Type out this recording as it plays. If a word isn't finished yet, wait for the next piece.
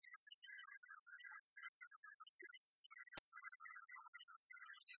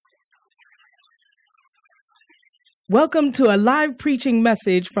Welcome to a live preaching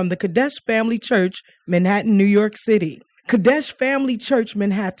message from the Kadesh Family Church, Manhattan, New York City. Kadesh Family Church,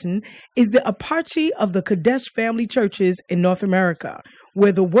 Manhattan is the Apache of the Kadesh Family Churches in North America,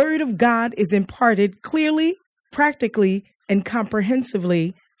 where the Word of God is imparted clearly, practically, and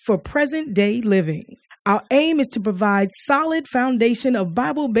comprehensively for present-day living. Our aim is to provide solid foundation of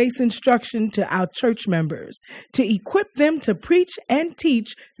Bible-based instruction to our church members, to equip them to preach and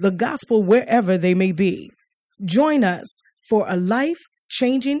teach the gospel wherever they may be. Join us for a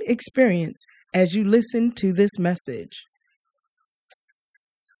life-changing experience as you listen to this message.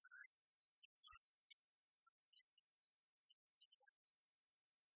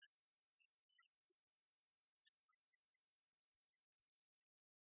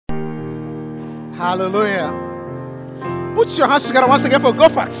 Hallelujah. Put your hands together once again for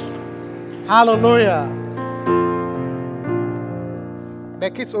GoFax. Hallelujah. The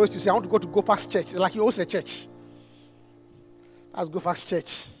kids always used to say, I want to go to GoFax church. It's like you host a church. That's GoFax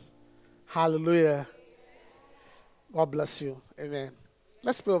church. Hallelujah. God bless you. Amen.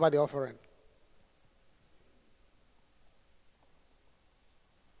 Let's pray over the offering.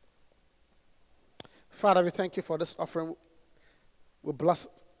 Father, we thank you for this offering. We bless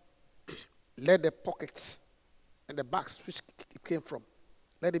it. Let the pockets and the bags which it came from,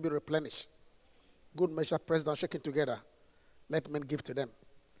 let it be replenished. Good measure, pressed down, shaken together. Let men give to them.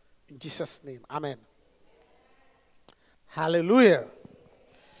 In Jesus' name, amen. Hallelujah.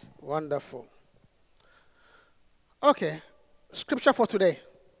 Wonderful. Okay, scripture for today.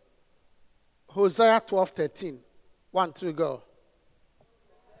 Hosea 12:13. 1, 2, go.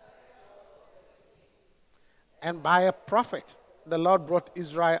 And by a prophet, the Lord brought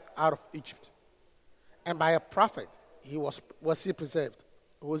Israel out of Egypt. And by a prophet, he was he preserved.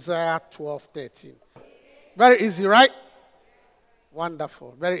 Hosea 12:13. Very easy, right?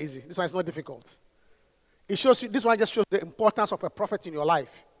 Wonderful. Very easy. This one is not difficult. It shows you, this one just shows the importance of a prophet in your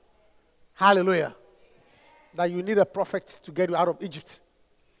life. Hallelujah. That you need a prophet to get you out of Egypt.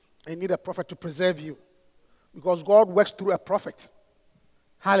 And you need a prophet to preserve you. Because God works through a prophet.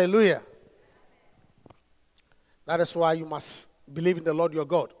 Hallelujah. That is why you must believe in the Lord your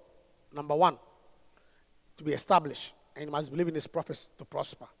God. Number one, to be established. And you must believe in his prophets to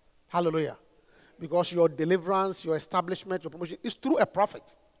prosper. Hallelujah. Because your deliverance, your establishment, your promotion is through a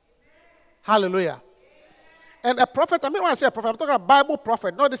prophet. Hallelujah. And a prophet, I mean when I say a prophet, I'm talking about Bible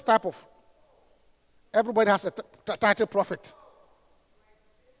prophet, not this type of. Everybody has a title prophet.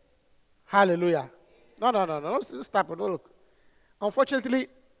 Hallelujah. No. This type of, no, look. Unfortunately,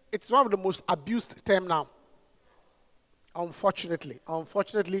 it's one of the most abused terms now. Unfortunately,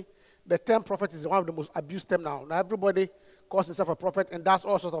 the term prophet is one of the most abused terms now. Now everybody calls himself a prophet and does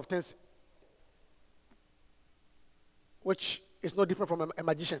all sorts of things, which is no different from a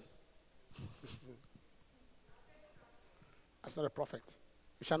magician. That's not a prophet.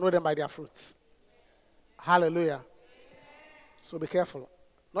 You shall know them by their fruits. Hallelujah. So be careful.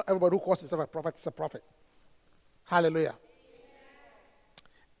 Not everybody who calls himself a prophet is a prophet. Hallelujah.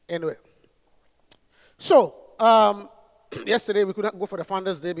 Anyway. So, yesterday we couldn't go for the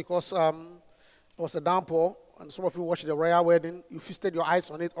Founders Day because it was a downpour, and some of you watched the royal wedding. You feasted your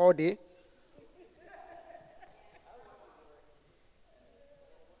eyes on it all day.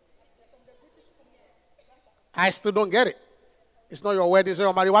 I still don't get it. It's not your wedding, it's not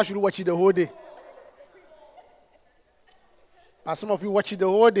your marriage. Why should you watch it the whole day? But some of you watch it the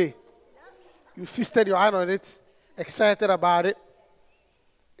whole day. You feasted your eye on it, excited about it.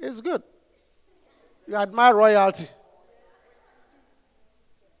 It's good. You admire royalty.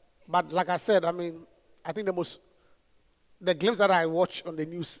 But like I said, I mean, I think the glimpse that I watched on the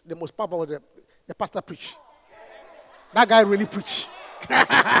news, the most popular was the pastor preach. That guy really preached.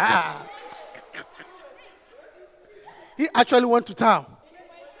 He actually went to town.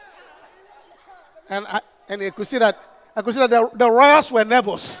 And I could see that the royals were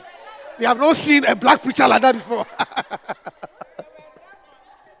nervous. They have not seen a black preacher like that before.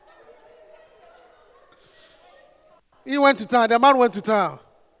 He went to town. The man went to town.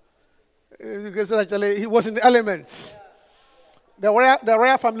 You can say actually he was in the elements. The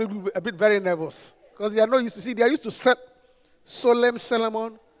royal family will be a bit very nervous because they are not used to see. They are used to set solemn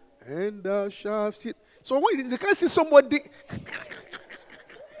ceremony and thou shalt see. So when they can't see somebody,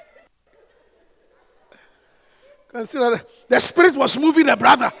 consider the spirit was moving the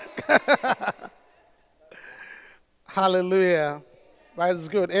brother. Hallelujah. That is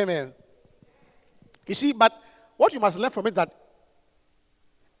good. Amen. You see, but what you must learn from it that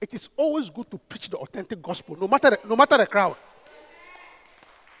it is always good to preach the authentic gospel, no matter the crowd.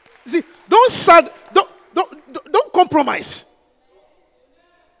 You see, don't compromise.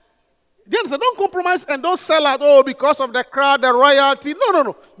 There understand? Don't compromise and don't sell out, because of the crowd, the royalty.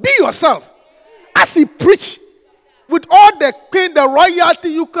 No. Be yourself. As he preached, with all the pain, the royalty,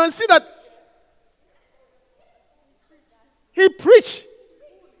 you can see that he preached.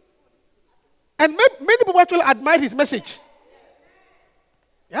 And many people actually admired his message.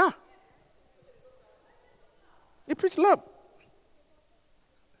 Yeah. He preached love.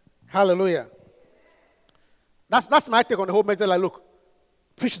 Hallelujah. That's my take on the whole message. Like, look,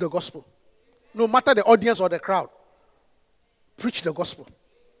 preach the gospel. No matter the audience or the crowd. Preach the gospel.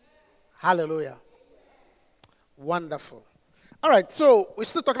 Hallelujah. Wonderful. All right, so we're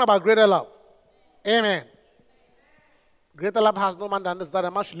still talking about greater love. Amen. Greater love has no man than this, that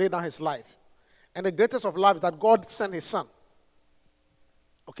a man should lay down his life. And the greatest of love is that God sent his son.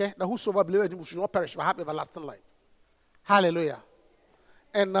 Okay? That whosoever believes in him should not perish, but have everlasting life. Hallelujah.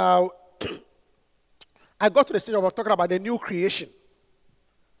 And I got to the stage of talking about the new creation.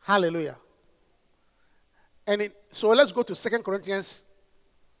 Hallelujah. And so let's go to 2 Corinthians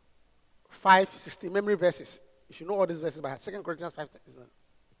 5:16, memory verses. You should know all these verses by heart. 2 Corinthians 5:16.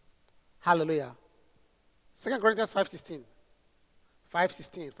 Hallelujah. 2 Corinthians 5:16.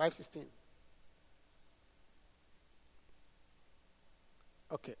 5:16.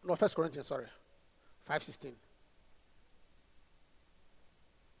 Okay. No, 1 Corinthians, sorry. 5:16.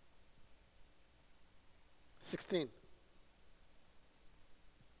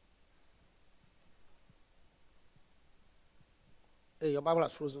 Hey, your Bible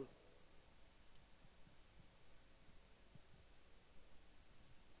has frozen.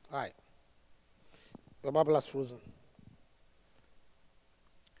 All right. Your Bible has frozen.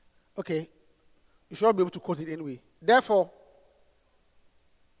 Okay. You should be able to quote it anyway. Therefore,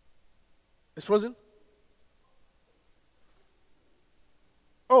 it's frozen?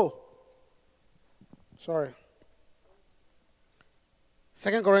 Oh. Sorry.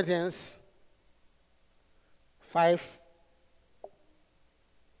 2 Corinthians 5.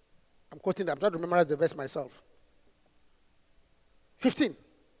 I'm quoting that. I'm trying to memorize the verse myself. 15.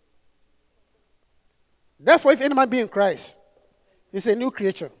 Therefore, if any man be in Christ, he's a new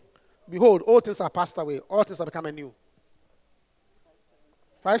creature. Behold, all things are passed away. All things are become anew.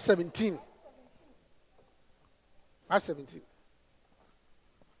 5:17. 5:17.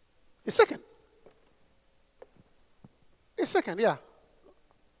 A second. Yeah.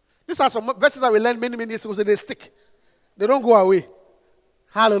 These are some verses that we learned many years ago, so they stick. They don't go away.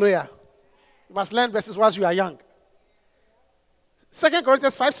 Hallelujah. You must learn verses whilst you are young. 2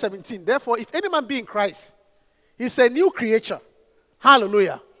 Corinthians 5:17. Therefore, if any man be in Christ, he's a new creature.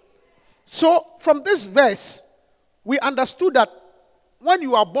 Hallelujah. So, from this verse, we understood that when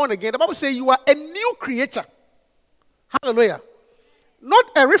you are born again, the Bible says you are a new creature. Hallelujah. Not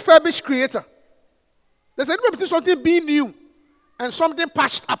a refurbished creator. There's a difference between something being new and something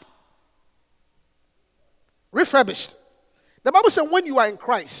patched up. Refurbished. The Bible says when you are in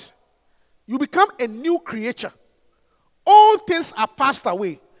Christ, you become a new creature. All things are passed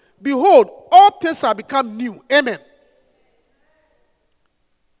away. Behold, all things are become new. Amen.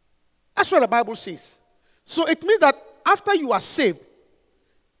 That's what the Bible says. So it means that after you are saved,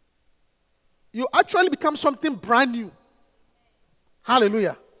 you actually become something brand new.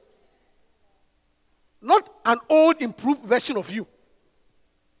 Hallelujah. Not an old, improved version of you.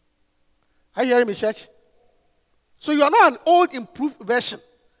 Are you hearing me, church? So you are not an old, improved version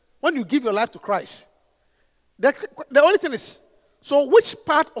when you give your life to Christ. The only thing is, so which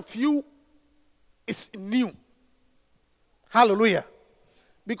part of you is new? Hallelujah.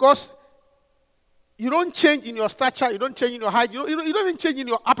 Because you don't change in your stature, you don't change in your height, you don't even change in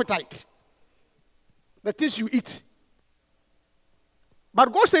your appetite. The things you eat.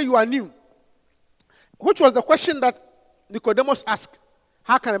 But God said you are new. Which was the question that Nicodemus asked.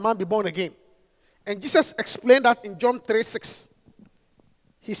 How can a man be born again? And Jesus explained that in John 3:6.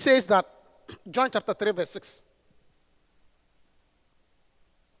 He says that, John chapter 3 verse 6.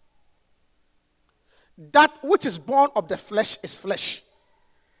 That which is born of the flesh is flesh.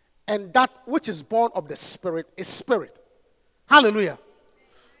 And that which is born of the spirit is spirit. Hallelujah.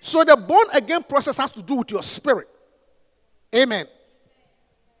 So the born again process has to do with your spirit. Amen.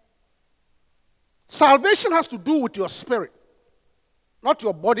 Salvation has to do with your spirit. Not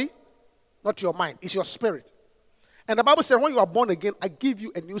your body, not your mind. It's your spirit. And the Bible says when you are born again, I give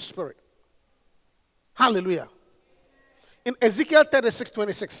you a new spirit. Hallelujah. In Ezekiel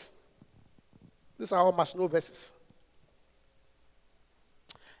 36:26. These are all must know verses.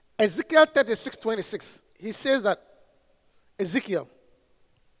 Ezekiel 36:26. He says that, Ezekiel,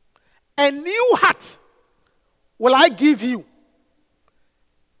 a new heart will I give you.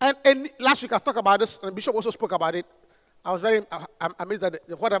 And last week I talked about this, and Bishop also spoke about it. I was very I'm amazed that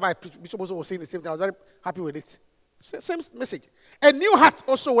whatever I preached, Bishop also was saying the same thing. I was very happy with it. Same message. A new heart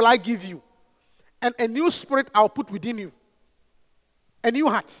also will I give you, and a new spirit I'll put within you. A new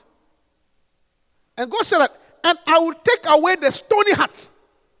heart. And God said that, and I will take away the stony heart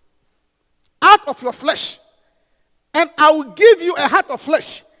out of your flesh, and I will give you a heart of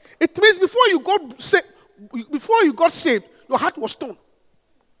flesh. It means before you got saved, your heart was stone.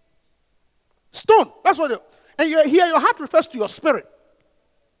 Stone. That's what. And here, your heart refers to your spirit.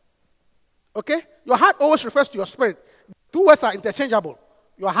 Okay? Your heart always refers to your spirit. Two words are interchangeable.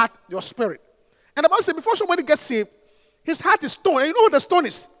 Your heart, your spirit. And the Bible says before somebody gets saved, his heart is stone. And you know what the stone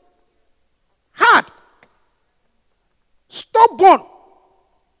is? Hard. Stubborn.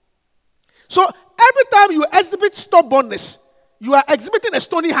 So every time you exhibit stubbornness, you are exhibiting a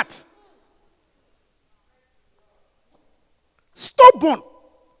stony heart. Stubborn.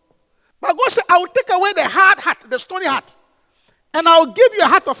 But God said, I will take away the hard heart, the stony heart, and I will give you a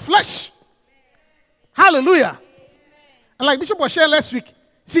heart of flesh. Hallelujah. And like Bishop was sharing last week,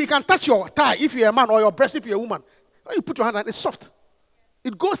 see, you can touch your thigh if you're a man, or your breast if you're a woman. When you put your hand on it, it's soft.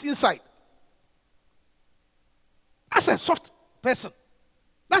 It goes inside. That's a soft person.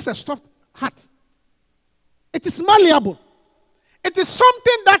 That's a soft heart. It is malleable. It is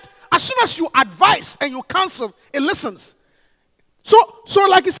something that as soon as you advise and you counsel, it listens. So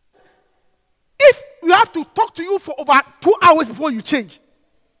like it's, if we have to talk to you for over 2 hours before you change,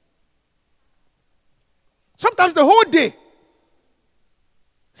 sometimes the whole day,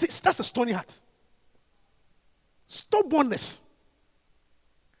 see, that's a stony heart. Stubbornness.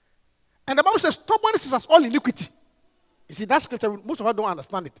 And the Bible says stubbornness is as all iniquity. You see, that scripture, most of us don't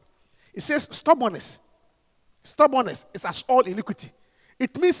understand it. It says stubbornness is as all iniquity.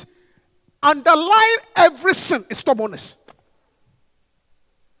 It means underlying every sin is stubbornness.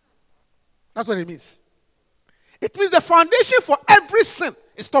 That's what it means. It means the foundation for every sin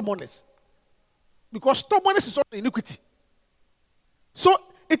is stubbornness. Because stubbornness is all iniquity. So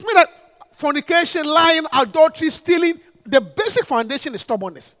it means that fornication, lying, adultery, stealing, the basic foundation is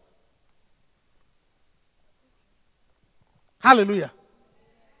stubbornness. Hallelujah.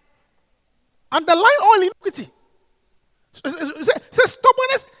 Underline all iniquity. Says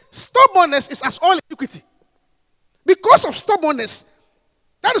stubbornness is as all iniquity. Because of stubbornness,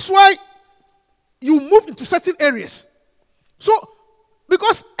 that is why you move into certain areas. So,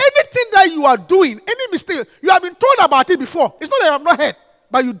 because anything that you are doing, any mistake, you have been told about it before. It's not that you have not heard,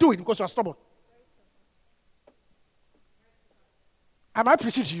 but you do it because you are stubborn. Am I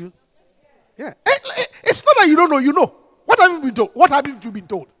preaching to you? Yeah. It's not that you don't know, you know. What have you been told? What haven't you been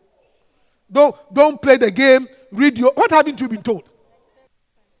told? Don't play the game, read your... What haven't you been told?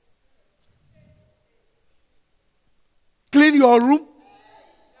 Clean your room.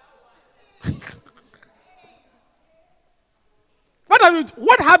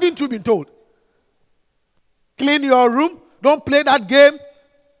 What haven't you been told? Clean your room. Don't play that game.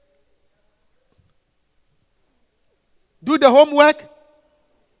 Do the homework.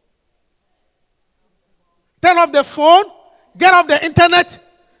 Turn off the phone. Get off the internet.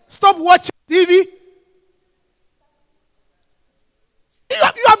 Stop watching TV.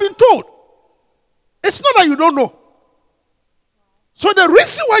 You have been told. It's not that you don't know. So the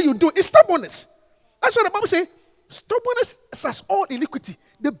reason why you do it is stubbornness. That's what the Bible says. Stubbornness is as all iniquity.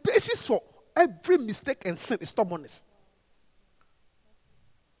 The basis for every mistake and sin is stubbornness.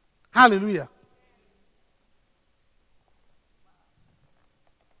 Hallelujah.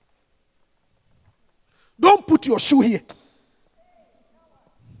 Don't put your shoe here.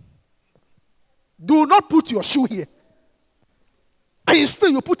 Do not put your shoe here. And still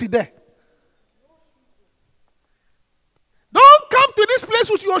you put it there. Don't come to this place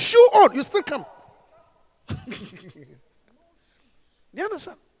with your shoe on. You still come. You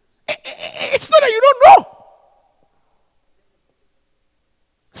understand? It's not that you don't know.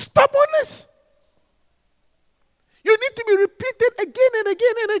 Stubbornness. You need to be repeated again and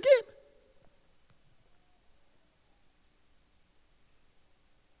again and again.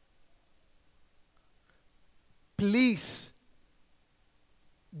 Please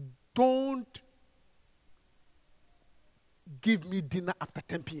don't give me dinner after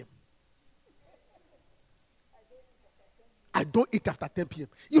 10 p.m. I don't eat after 10 p.m.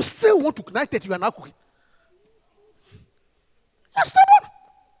 You still want to connect it, you are not cooking. You're stubborn.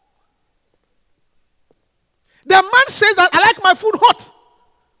 The man says that I like my food hot.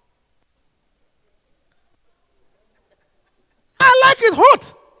 I like it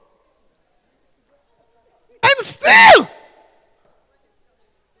hot. And still,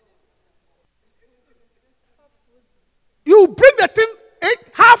 you bring the thing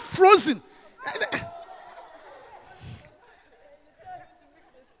half frozen.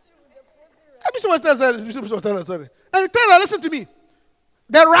 was telling a story. And he told her, listen to me.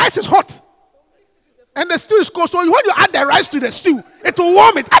 The rice is hot. And the stew is cold. So when you add the rice to the stew, it will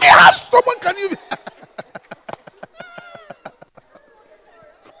warm it. I mean, how stubborn can you be?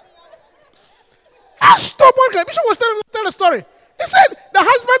 How stubborn can you be? Bishop was telling a story. He said the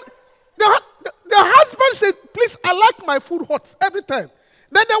husband said, please, I like my food hot every time.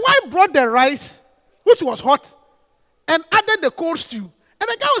 Then the wife brought the rice, which was hot, and added the cold stew. And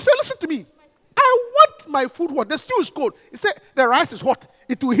the guy would say, listen to me. I want my food hot. The stew is cold. He said, the rice is hot.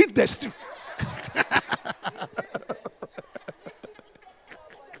 It will hit the stew.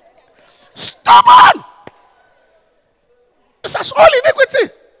 Stubborn! It's as all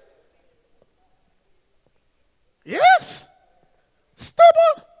iniquity. Yes.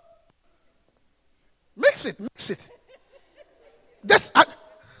 Stubborn. Mix it.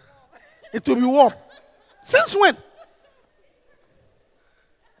 It will be warm. Since when?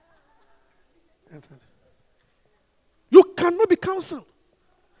 You cannot be counseled.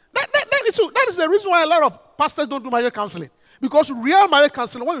 That is the reason why a lot of pastors don't do marriage counseling. Because real marriage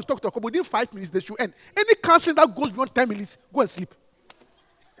counseling, when you talk to a couple, within 5 minutes, they should end. Any counseling that goes beyond 10 minutes, go and sleep.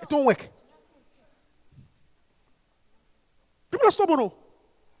 It won't work. People are stubborn. And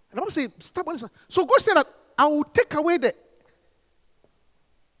the Bible says, stubborn. So God said that I will take away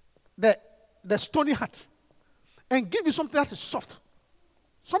the stony heart and give you something that is soft.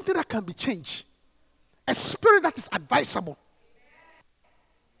 Something that can be changed. A spirit that is advisable.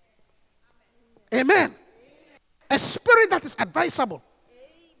 Amen. A spirit that is advisable.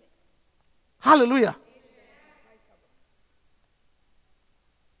 Hallelujah.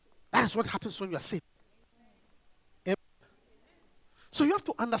 That is what happens when you are saved. Amen. So you have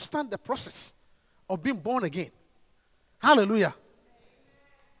to understand the process of being born again. Hallelujah.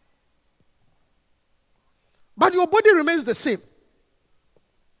 But your body remains the same.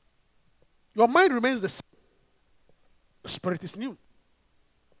 Your mind remains the same. Your spirit is new.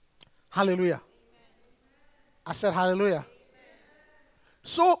 Hallelujah. I said hallelujah.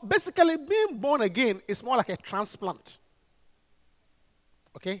 So basically, being born again is more like a transplant.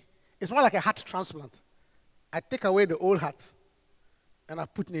 Okay? It's more like a heart transplant. I take away the old heart and I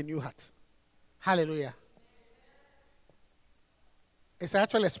put in a new heart. Hallelujah. It's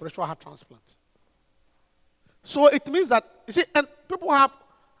actually a spiritual heart transplant. So it means that, you see, and people have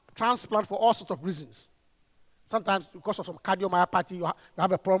transplant for all sorts of reasons. Sometimes because of some cardiomyopathy, you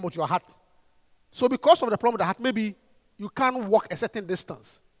have a problem with your heart. So because of the problem with the heart, maybe you can't walk a certain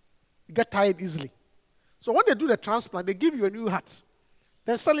distance. You get tired easily. So when they do the transplant, they give you a new heart.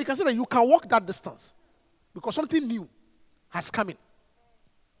 Then suddenly you can see that you can walk that distance because something new has come in.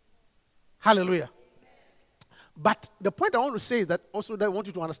 Hallelujah. But the point I want to say is that also that I want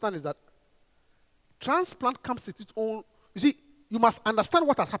you to understand is that transplant comes with its own. You see, you must understand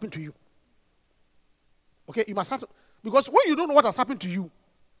what has happened to you. Okay, you must have to, because when you don't know what has happened to you,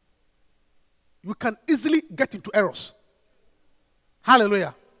 you can easily get into errors.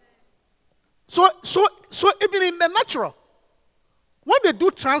 Hallelujah. So even in the natural, when they do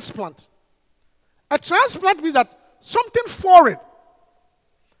transplant, a transplant means that something foreign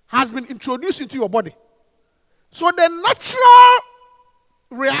has been introduced into your body. So the natural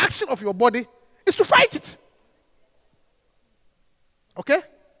reaction of your body is to fight it. Okay?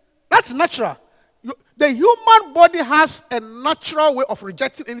 That's natural. The human body has a natural way of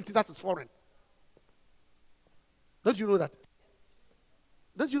rejecting anything that is foreign. Don't you know that?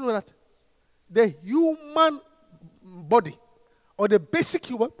 Don't you know that? The human body, or the basic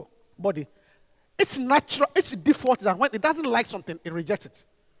human body, it's natural, its default is that when it doesn't like something, it rejects it.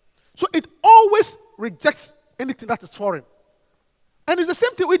 So it always rejects anything that is foreign. And it's the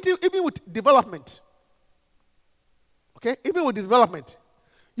same thing even with development. Okay? Even with development.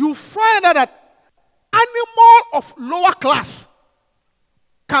 You find out that animal of lower class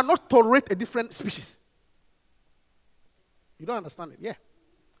cannot tolerate a different species. You don't understand it? Yeah.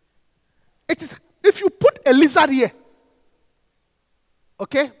 It is, if you put a lizard here,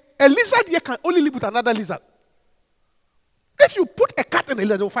 okay, a lizard here can only live with another lizard. If you put a cat and a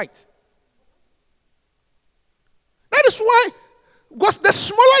lizard, they'll fight. That is why, because the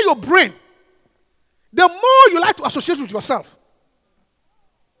smaller your brain, the more you like to associate with yourself.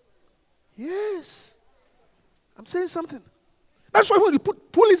 Yes. I'm saying something. That's why when you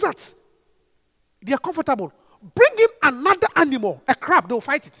put 2 lizards, they are comfortable. Bring in another animal, a crab, they'll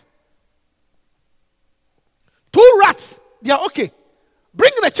fight it. 2 rats, they are okay.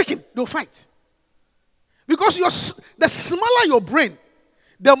 Bring in a chicken, they'll fight. Because the smaller your brain,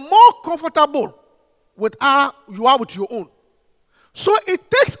 the more comfortable you are with your own. So it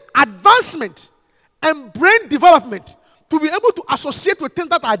takes advancement and brain development to be able to associate with things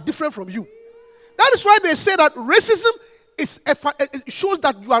that are different from you. That is why they say that racism it shows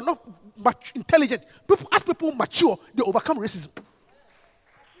that you are not much intelligent. As people mature, they overcome racism.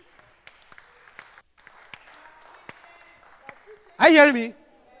 Are you hearing me?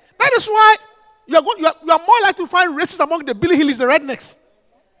 That is why you are more likely to find racists among the Billy Hills, the rednecks.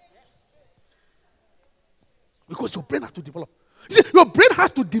 Because your brain has to develop. You see, your brain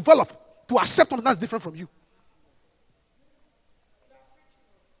has to develop to accept something that's different from you.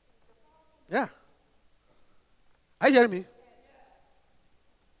 Yeah. Are you hearing me?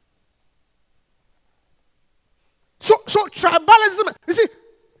 So tribalism, you see,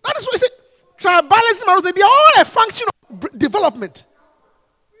 that is what you see. Tribalism, they are all a function of development.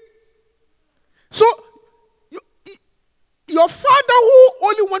 So, your father who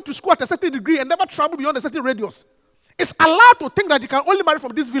only went to school at a certain degree and never traveled beyond a certain radius is allowed to think that you can only marry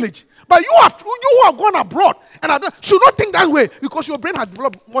from this village. But you who have gone abroad and should not think that way because your brain has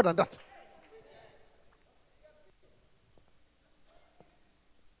developed more than that.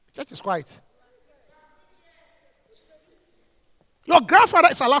 Church is quiet. Your grandfather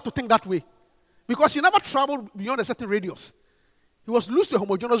is allowed to think that way because he never traveled beyond a certain radius. He was loose to a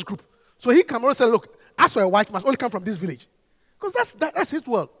homogeneous group. So he can always say, look, as for a white man, only come from this village. Because that's his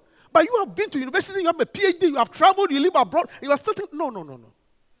world. But you have been to university, you have a PhD, you have traveled, you live abroad, and you are still thinking, no.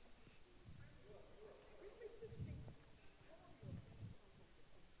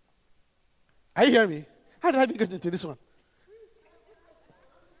 Are you hearing me? How did I even get into this one?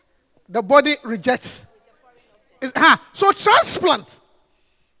 The body rejects. So transplant,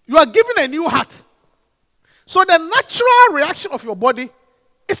 you are given a new heart. So the natural reaction of your body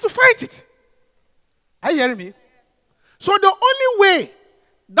is to fight it. Are you hearing me? So the only way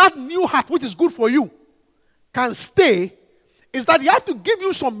that new heart, which is good for you, can stay is that you have to give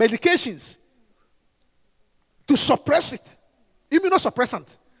you some medications to suppress it,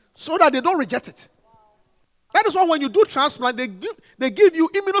 immunosuppressant, so that they don't reject it. That is why when you do transplant, they give you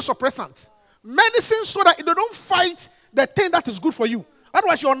immunosuppressant medicine so that they don't fight the thing that is good for you.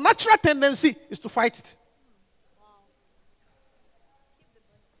 Otherwise, your natural tendency is to fight it.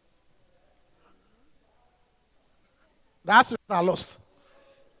 The aspects are lost.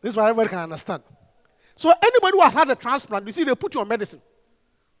 This is what everybody can understand. So anybody who has had a transplant, you see, they put you on medicine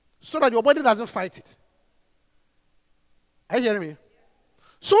so that your body doesn't fight it. Are you hearing me?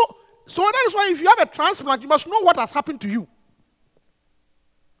 So that is why if you have a transplant, you must know what has happened to you.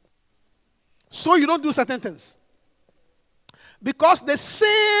 So you don't do certain things. Because the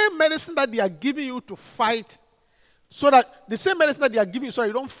same medicine that they are giving you to fight, so that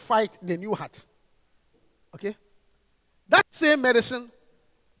you don't fight the new heart. Okay? That same medicine,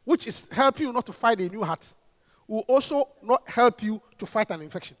 which is helping you not to fight a new heart, will also not help you to fight an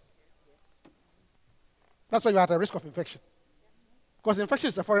infection. That's why you're at a risk of infection. Because infection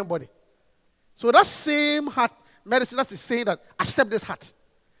is a foreign body. So that same heart medicine that is saying that accept this heart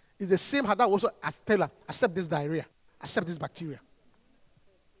is the same heart that also tell her accept this diarrhea, accept this bacteria.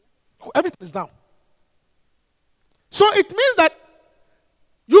 Everything is down. So it means that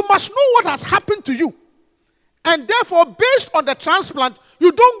you must know what has happened to you. And therefore, based on the transplant,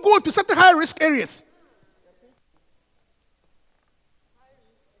 you don't go into certain high-risk areas.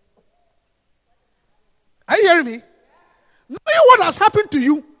 Are you hearing me? Knowing what has happened to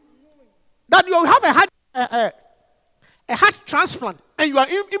you, that you have a heart transplant and you are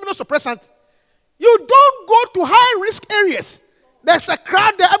immunosuppressant, you don't go to high-risk areas. There's a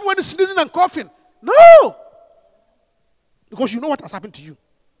crowd there, everyone is sneezing and coughing. No! Because you know what has happened to you.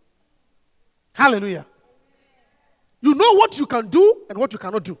 Hallelujah. You know what you can do and what you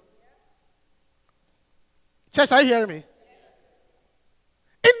cannot do. Church, are you hearing me?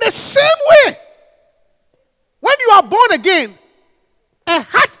 In the same way, when you are born again, a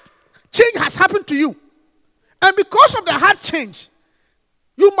heart change has happened to you. And because of the heart change,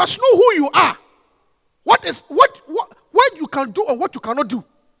 you must know who you are. What you can do and what you cannot do.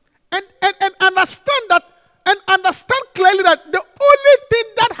 And understand that, and understand clearly that the only thing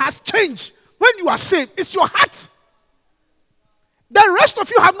that has changed when you are saved is your heart. The rest of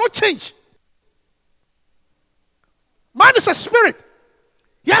you have not changed. Man is a spirit.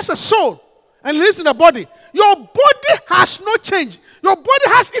 He has a soul and lives in a body. Your body has not changed. Your body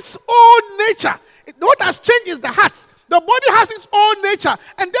has its own nature. What has changed is the heart. The body has its own nature.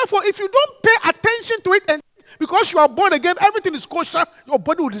 And therefore, if you don't pay attention to it, and because you are born again, everything is kosher, your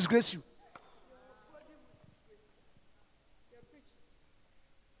body will disgrace you.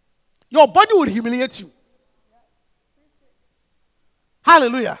 Your body will humiliate you.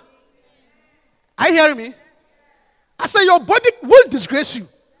 Hallelujah. Are you hearing me? I said your body will disgrace you.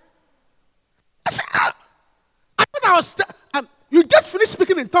 I said, I thought You just finished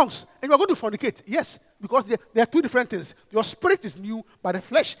speaking in tongues and you are going to fornicate. Yes, because they are two different things. Your spirit is new, but the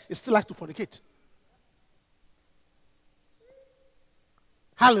flesh is still has to fornicate.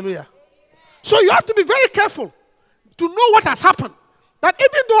 Hallelujah. So you have to be very careful to know what has happened. That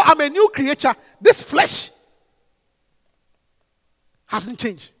even though I'm a new creature, this flesh hasn't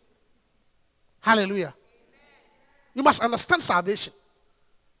changed. Hallelujah. You must understand salvation.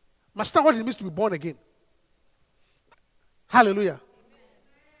 You must understand what it means to be born again. Hallelujah.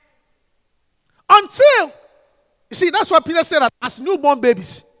 Until, you see, that's why Peter said that as newborn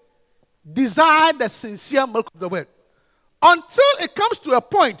babies, desire the sincere milk of the word. Until it comes to a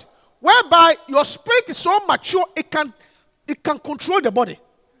point whereby your spirit is so mature, it can control the body.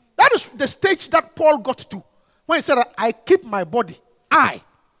 That is the stage that Paul got to. When he said that I keep my body, I,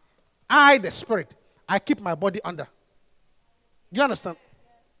 the spirit, I keep my body under. Do you understand?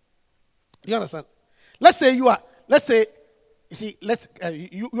 Do you understand? Let's say, you are the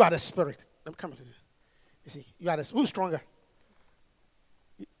spirit. Let me come to you. You see, you are the, who's stronger?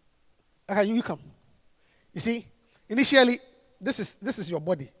 Okay, you come. You see, initially, this is your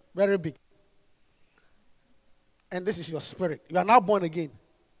body, very big. And this is your spirit. You are now born again.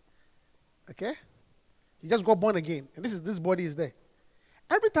 Okay? You just got born again. And this body is there.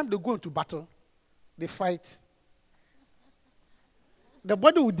 Every time they go into battle, they fight. The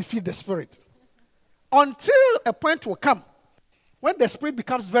body will defeat the spirit. Until a point will come when the spirit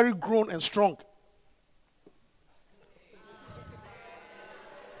becomes very grown and strong.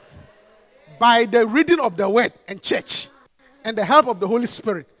 By the reading of the word and church and the help of the Holy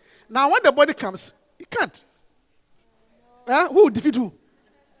Spirit. Now when the body comes, it can't. Who will defeat who?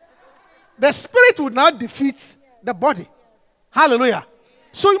 The spirit will now defeat the body. Hallelujah.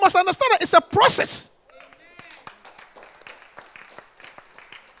 So you must understand that it's a process.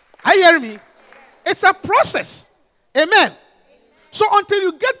 Are you hearing me? It's a process. Amen. So until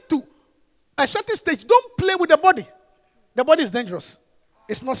you get to a certain stage, don't play with the body. The body is dangerous.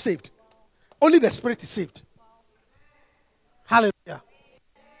 It's not saved. Only the spirit is saved. Hallelujah.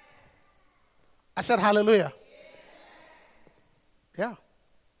 I said hallelujah. Yeah.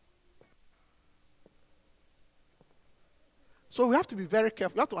 So we have to be very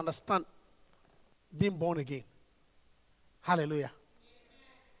careful. You have to understand being born again. Hallelujah.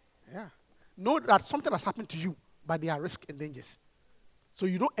 Yeah. Know that something has happened to you, but there are risks and dangers. So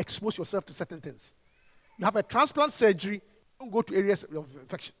you don't expose yourself to certain things. You have a transplant surgery, don't go to areas of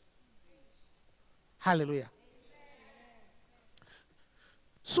infection. Hallelujah.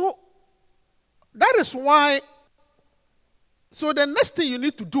 So that is why, so the next thing you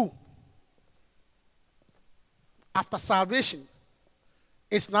need to do after salvation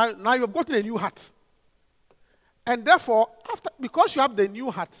is now you've gotten a new heart. And therefore, because you have the new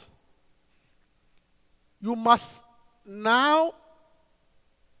heart, you must now,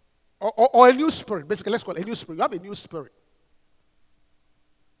 or a new spirit, basically, let's call it a new spirit. You have a new spirit.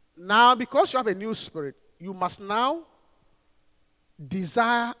 Now, because you have a new spirit, you must now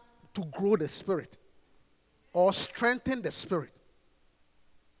desire to grow the spirit or strengthen the spirit.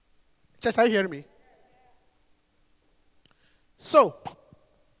 Church, are you hearing me? So,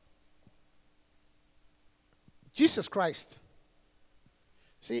 Jesus Christ,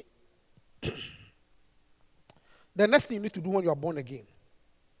 see, the next thing you need to do when you are born again,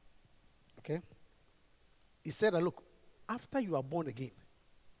 okay? He said that, look, after you are born again,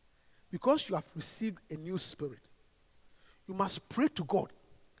 because you have received a new spirit, you must pray to God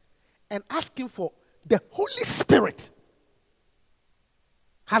and ask Him for the Holy Spirit.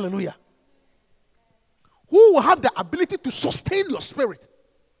 Hallelujah. Who will have the ability to sustain your spirit.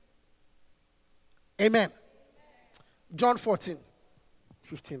 Amen. John 14,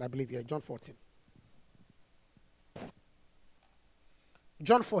 15, I believe, yeah, John 14.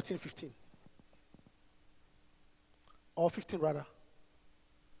 John 14, 15. Or 15 rather.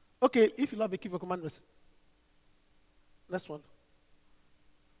 Okay, if you love me, keep your commandments. Next one.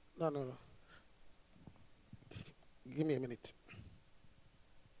 No. Give me a minute.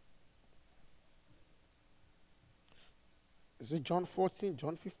 Is it John 14,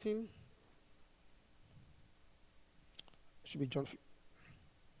 John 15? Should be John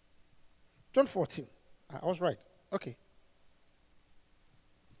 14. I was right. Okay.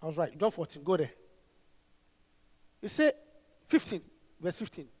 I was right. John 14. Go there. It said 15. Verse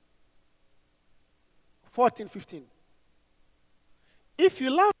 15. 14, 15. If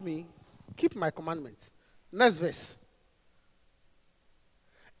you love me, keep my commandments. Next verse.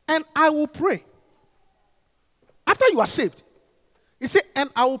 And I will pray. After you are saved, he said, and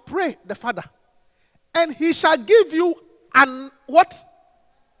I will pray the Father. And he shall give you what?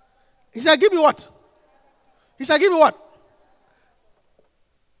 He shall give you what? He shall give you what?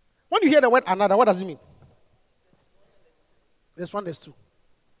 When you hear the word another, what does it mean? There's one, there's two.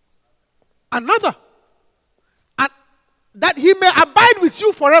 Another. And that he may abide with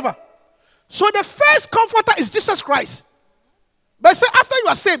you forever. So the first comforter is Jesus Christ. But say after you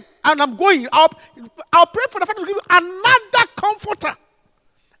are saved and I'm going, I'll pray for the Father to give you another comforter.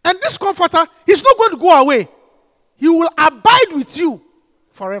 And this comforter, he's not going to go away. He will abide with you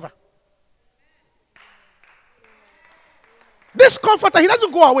forever. This comforter, he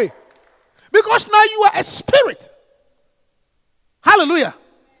doesn't go away. Because now you are a spirit. Hallelujah.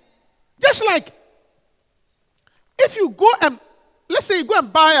 Just like if you go and, let's say you go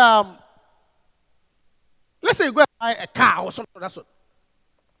and buy a car or something of that sort.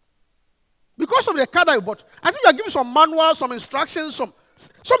 Because of the car that you bought, I think you are giving some manuals, some instructions,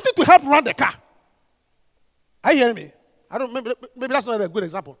 something to help run the car. Are you hearing me? I don't maybe that's not a good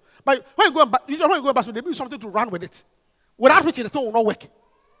example. But when you go and buy, they give you something to run with it. Without which the thing will not work.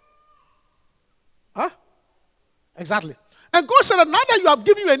 Huh? Exactly. And God said that now that you have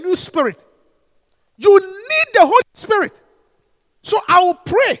given you a new spirit, you need the Holy Spirit. So I will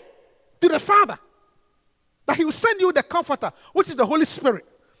pray to the Father that He will send you the Comforter, which is the Holy Spirit.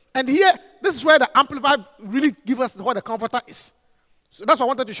 And here, this is where the Amplified really gives us what the Comforter is. So that's why I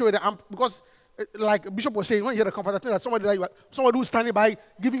wanted to show you the because like Bishop was saying, when you hear the Comforter, think that somebody who's standing by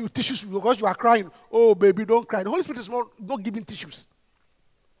giving you tissues because you are crying. Oh, baby, don't cry. The Holy Spirit is not giving tissues.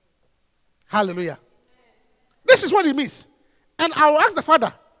 Hallelujah. This is what it means. And I will ask the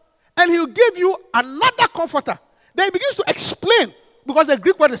Father, and He will give you another Comforter. Then He begins to explain, because the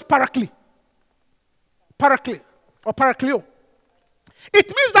Greek word is paraclete. Paraclete or parakleo. It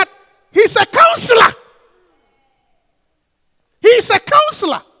means that He's a counselor. He is a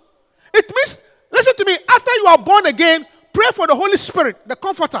counselor. It means, listen to me, after you are born again, pray for the Holy Spirit, the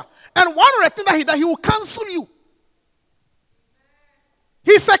Comforter. And one of the things that He does, He will counsel you.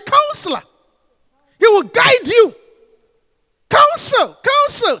 He's a counselor. He will guide you. Counsel.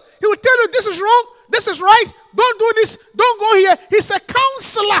 He will tell you this is wrong, this is right, don't do this, don't go here. He's a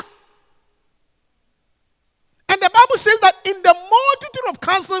counselor. And the Bible says that in the multitude of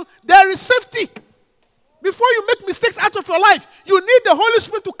counsel, there is safety. Before you make mistakes out of your life, you need the Holy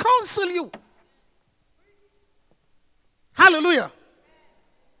Spirit to counsel you. Hallelujah.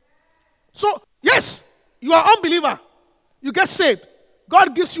 So, yes, you are unbeliever. You get saved.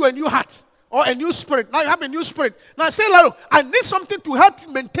 God gives you a new heart or a new spirit. Now you have a new spirit. Now say, Lord, I need something to help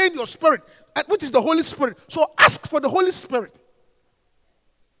you maintain your spirit, which is the Holy Spirit. So ask for the Holy Spirit.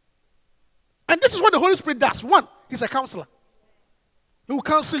 And this is what the Holy Spirit does. One, He's a counselor. He will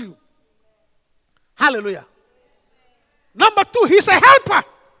counsel you. Hallelujah. Number two, He's a helper.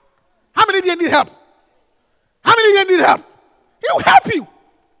 How many of you need help? How many of you need help? He will help you.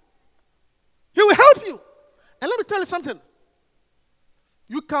 He will help you. And let me tell you something.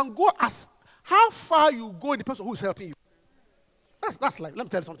 You can go as how far you go depends on who is helping you. That's life. Let me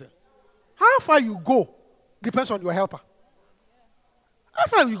tell you something. How far you go depends on your helper. How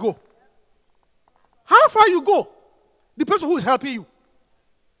far you go? How far you go depends on who is helping you.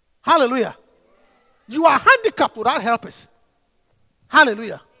 Hallelujah. You are handicapped without helpers.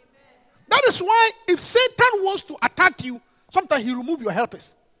 Hallelujah. Amen. That is why if Satan wants to attack you, sometimes he removes your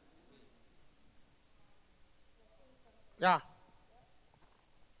helpers. Yeah.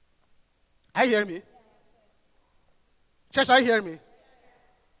 Are you hearing me? Church, are you hearing me?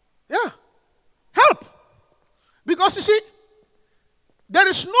 Yeah. Help. Because you see, there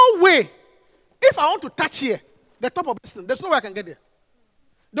is no way, if I want to touch here, the top of this thing, there's no way I can get there.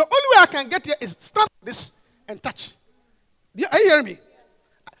 The only way I can get here is stand on this and touch. Are you hearing me?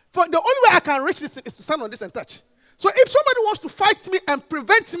 For the only way I can reach this is to stand on this and touch. So if somebody wants to fight me and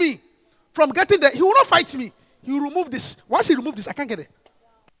prevent me from getting there, he will not fight me. He will remove this. Once he removes this, I can't get it.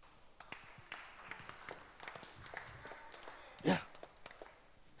 Yeah.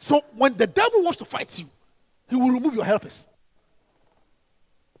 So when the devil wants to fight you, he will remove your helpers.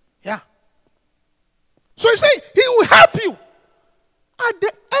 Yeah. So he say he will help you. At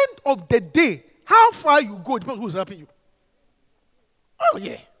the end of the day, how far you go depends on who's helping you. Oh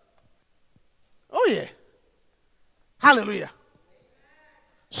yeah. Oh yeah. Hallelujah.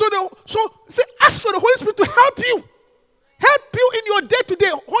 So say ask for the Holy Spirit to help you. Help you in your day-to-day.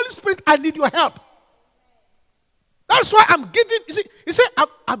 Holy Spirit, I need your help. That's why I'm giving. You see, he said,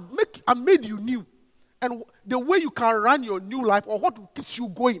 I made you new. And the way you can run your new life or what keeps you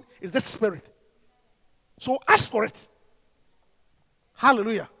going is the Spirit. So ask for it.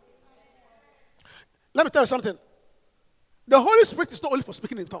 Hallelujah. Let me tell you something. The Holy Spirit is not only for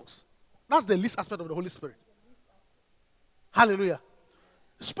speaking in tongues. That's the least aspect of the Holy Spirit. Hallelujah.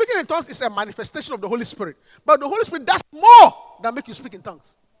 Speaking in tongues is a manifestation of the Holy Spirit. But the Holy Spirit does more than make you speak in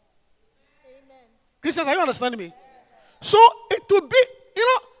tongues. Christians, are you understanding me? So it will be,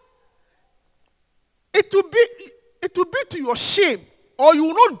 it will be to your shame, or you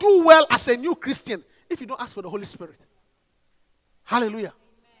will not do well as a new Christian if you don't ask for the Holy Spirit. Hallelujah.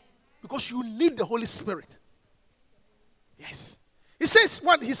 Because you need the Holy Spirit. Yes. He says,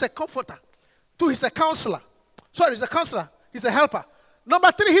 one, he's a comforter. Two, he's a counselor. Sorry, he's a counselor. He's a helper.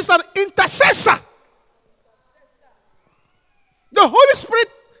 Number three, he's an intercessor. The Holy Spirit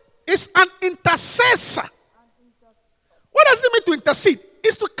is an intercessor. What does it mean to intercede?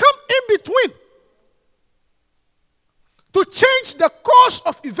 It's to come in between. To change the course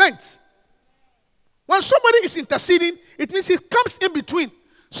of events. When somebody is interceding, it means he comes in between.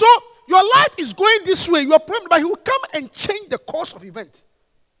 So, your life is going this way, your problem, but he will come and change the course of events.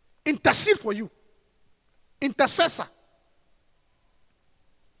 Intercede for you. Intercessor.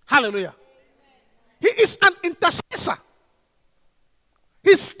 Hallelujah. He is an intercessor.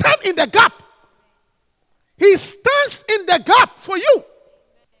 He stands in the gap. He stands in the gap for you.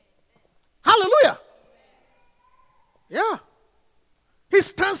 Hallelujah. Yeah. He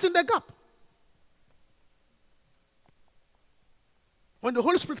stands in the gap. When the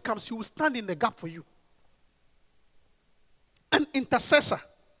Holy Spirit comes, he will stand in the gap for you. An intercessor.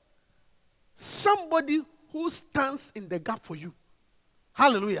 Somebody who stands in the gap for you.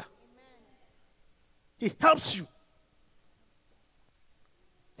 Hallelujah. Amen. He helps you.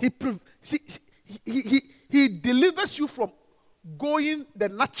 He delivers you from going the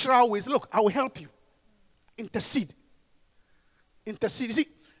natural ways. Look, I will help you. Intercede. Intercede. You see,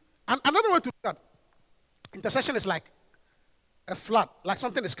 another way to do that. Intercession is like a flood, like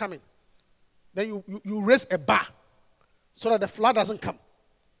something is coming. Then you raise a bar so that the flood doesn't come.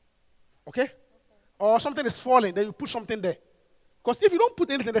 Okay? Or something is falling, then you put something there. Because if you don't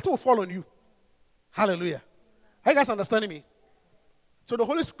put anything, the thing will fall on you. Hallelujah. Are you guys understanding me? So the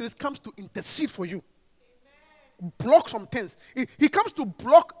Holy Spirit comes to intercede for you. Amen. Block some things. He comes to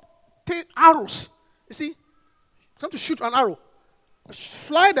block arrows. You see? He comes to shoot an arrow.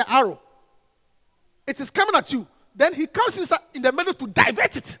 Fly the arrow. It is coming at you. Then he comes in the middle to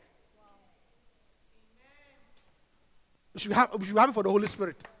divert it. Wow. We should have it for the Holy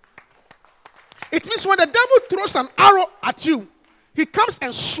Spirit. It means when the devil throws an arrow at you, he comes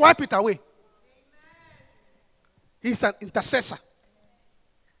and swipes it away. He's an intercessor.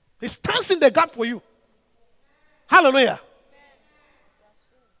 He stands in the gap for you. Hallelujah.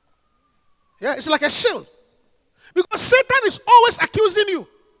 Yeah, it's like a shield. Because Satan is always accusing you.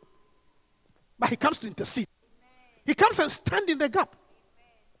 But he comes to intercede. He comes and stands in the gap.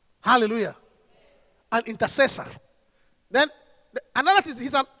 Hallelujah. An intercessor. Then another thing,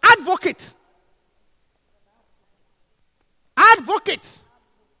 he's an advocate. Advocate.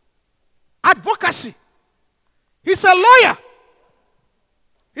 Advocacy. He's a lawyer.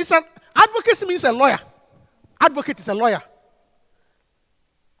 Advocacy means a lawyer. Advocate is a lawyer.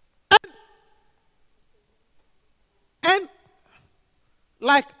 And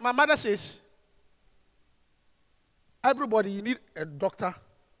like my mother says, everybody, you need a doctor,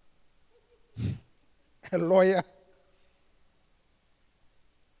 a lawyer,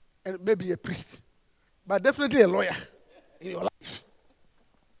 and maybe a priest. But definitely a lawyer in your life.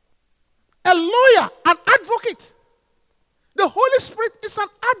 A lawyer, an advocate. The Holy Spirit is an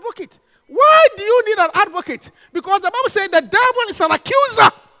advocate. Why do you need an advocate? Because the Bible says the devil is an accuser.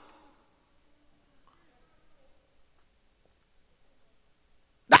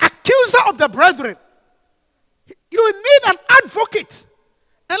 The accuser of the brethren. You need an advocate.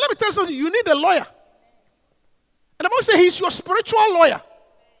 And let me tell you something, you need a lawyer. And the Bible says he's your spiritual lawyer.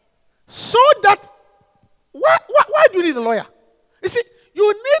 So that, why do you need a lawyer? You see,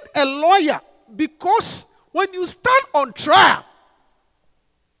 you need a lawyer because when you stand on trial,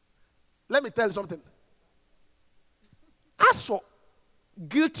 let me tell you something. As for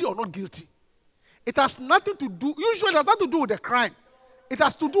guilty or not guilty, it has nothing to do, usually it has nothing to do with the crime. It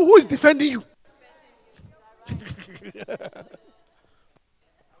has to do who is defending you.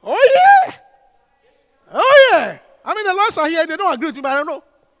 Oh yeah. Oh yeah. I mean the lawyers are here, they don't agree with me, but I don't know.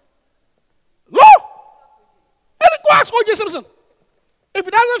 Law! Let it go ask O.J. Simpson. If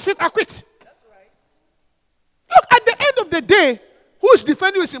it doesn't fit, acquit. That's right. Look, at the end of the day, who is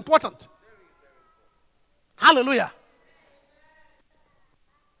defending you is important. Hallelujah.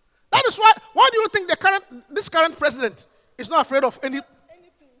 That is why do you think this current president is not afraid of anything?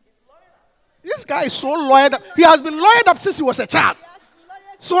 This guy is so lawyered up. He has been lawyered up since he was a child.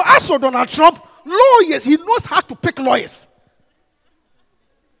 So as for Donald Trump, lawyers, he knows how to pick lawyers.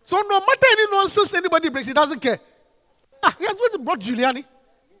 So no matter any nonsense anybody brings, he doesn't care. He has just brought Giuliani.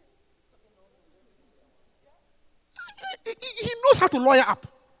 He knows how to lawyer up.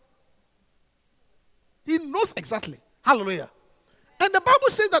 He knows exactly. Hallelujah. And the Bible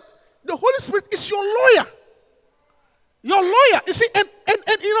says that the Holy Spirit is your lawyer. Your lawyer. You see, and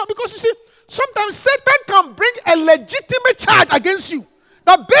because you see, sometimes Satan can bring a legitimate charge against you.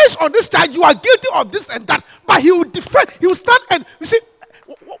 That based on this charge, you are guilty of this and that. But he will defend, he will stand and you see,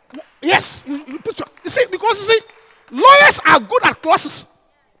 yes, you see, because you see, lawyers are good at clauses.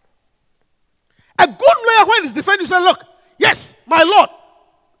 A good lawyer, when he's defending, you say, look, yes, my lord,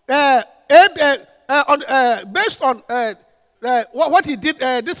 based on what he did,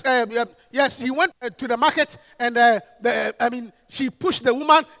 yes, he went to the market and she pushed the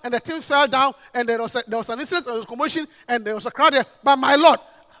woman and the thing fell down and there was an incident, there was a commotion and there was a crowd there. But my lord,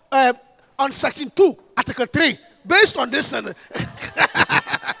 on section 2, article 3, based on this, and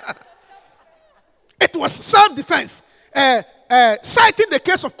it was self-defense, citing the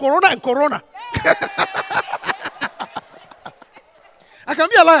case of Corona and Corona. I can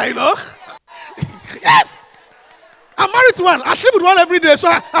be a liar, you know. Yes. I'm married to one. I sleep with one every day, so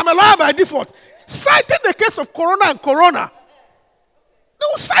I'm a liar by default. Citing the case of Corona and Corona. They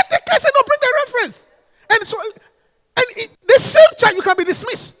will cite the case and they'll bring the reference. And so, the same charge, you can be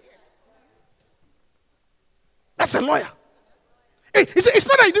dismissed. That's a lawyer. It's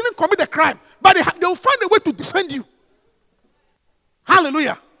not that you didn't commit the crime, but they will find a way to defend you.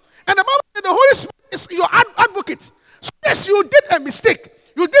 Hallelujah. And the Bible says the Holy Spirit is your advocate. So yes, you did a mistake.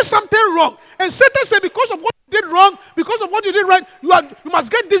 You did something wrong. And Satan said, because of what you did wrong, because of what you did right, you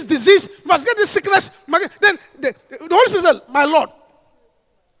must get this disease, you must get this sickness. Then the Holy Spirit said, my Lord,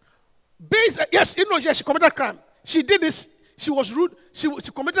 yes, she committed a crime. She did this. She was rude. She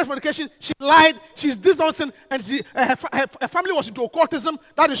committed fornication. She lied. She's this nonsense. And her family was into occultism.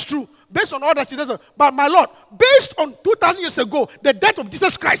 That is true. Based on all that she does. But my Lord, based on 2,000 years ago, the death of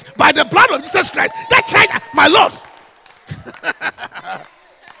Jesus Christ, by the blood of Jesus Christ, that child, my Lord.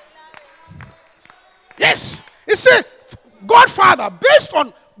 Yes. He said, God Father, based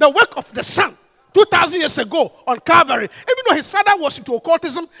on the work of the Son, 2,000 years ago on Calvary, even though his father was into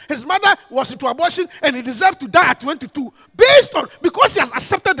occultism, his mother was into abortion, and he deserved to die at 22, because he has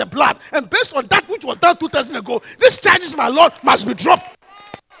accepted the blood, and based on that which was done 2,000 ago, these charges, my Lord, must be dropped.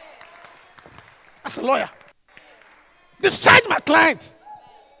 As a lawyer, discharge my client.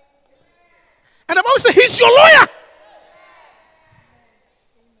 And the Bible says, he's your lawyer.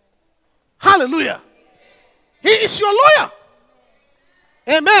 Hallelujah. He is your lawyer.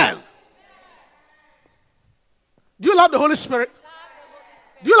 Amen. Do you love the Holy Spirit?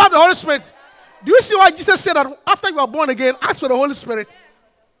 Do you love the Holy Spirit? Do you see why Jesus said that after you are born again, ask for the Holy Spirit?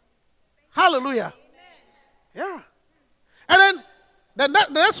 Hallelujah. Yeah. And then the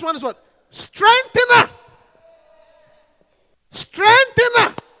next one is what? Strengthener.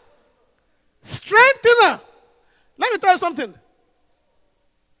 Strengthener. Strengthener. Let me tell you something.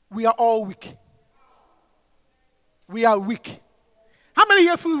 We are all weak. We are weak. How many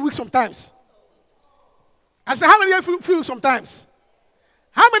here feel weak sometimes? I said, how many here feel weak sometimes?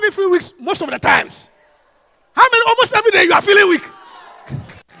 How many feel weak most of the times? How many almost every day you are feeling weak?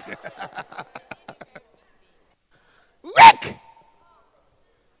 Weak.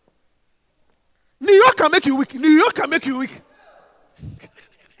 New York can make you weak. New York can make you weak.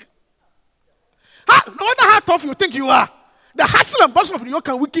 No matter how tough you think you are, the hustle and bustle of New York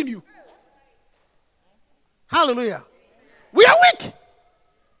can weaken you. Hallelujah. We are weak.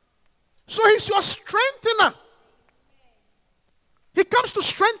 So he's your strengthener. He comes to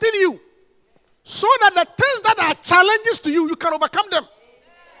strengthen you so that the things that are challenges to you, you can overcome them.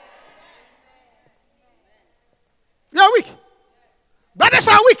 You are weak. Brothers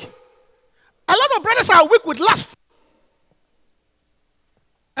are weak. A lot of brothers are weak with lust.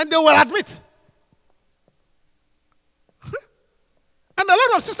 And they will admit. And a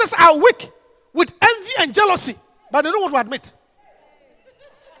lot of sisters are weak with envy and jealousy, but they don't want to admit.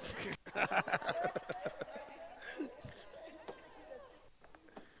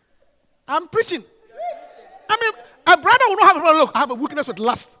 I'm preaching. I mean, a brother will not have a problem. Look, I have a weakness with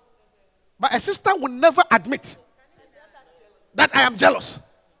lust. But a sister will never admit that I am jealous.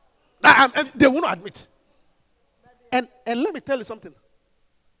 They will not admit. And let me tell you something.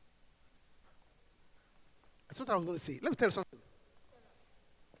 That's what I was going to say. Let me tell you something.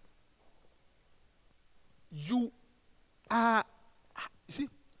 You are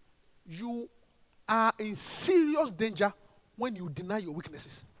in serious danger when you deny your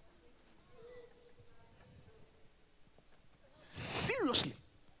weaknesses. Seriously.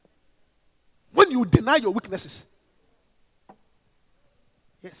 When you deny your weaknesses.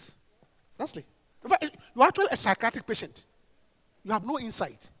 Yes. Lastly. You're actually a psychiatric patient. You have no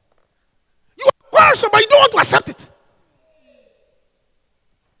insight. You acquire somebody, you don't want to accept it.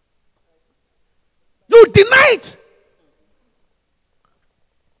 You You deny it.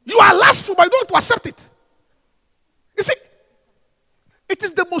 You are lustful, but you don't want to accept it. You see, it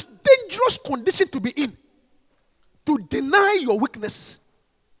is the most dangerous condition to be in. To deny your weaknesses.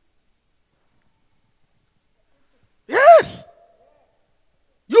 Yes.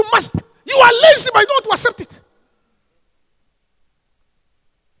 You are lazy, but you don't want to accept it.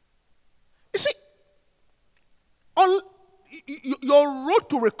 You see, your road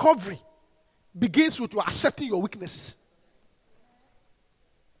to recovery begins with you accepting your weaknesses.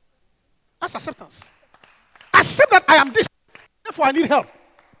 That's acceptance. Accept that I am this, therefore I need help.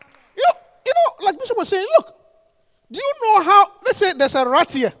 You know, like Bishop was saying, look, do you know how, let's say there's a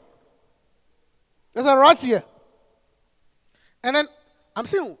rat here. There's a rat here. And then I'm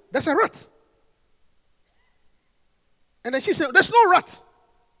saying, there's a rat. And then she said, there's no rat.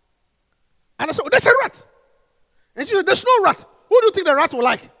 And I said, there's a rat. And she said, there's no rat. Who do you think the rat will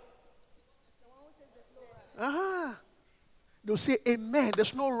like? They'll say, amen,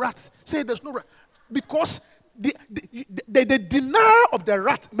 there's no rat. Say there's no rat. Because the denial of the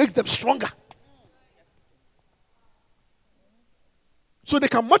rat makes them stronger. So they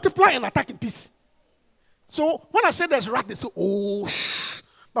can multiply and attack in peace. So when I said there's rat, they say, oh.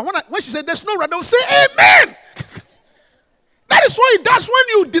 But when she said there's no rat, they'll say, amen. That is what it does when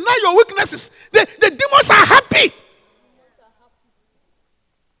you deny your weaknesses. The demons are happy.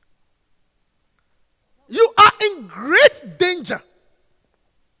 You are in great danger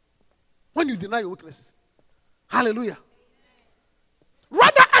when you deny your weaknesses. Hallelujah.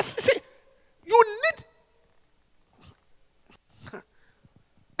 Rather, you need.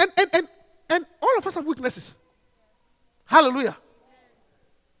 And all of us have weaknesses. Hallelujah.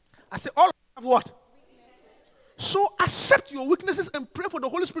 I say all of us have what? So accept your weaknesses and pray for the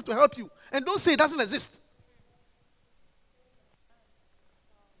Holy Spirit to help you. And don't say it doesn't exist.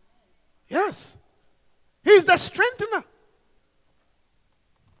 Yes. He's the strengthener.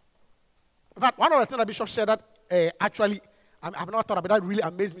 In fact, one of the things that Bishop said that actually, I've not thought about that, really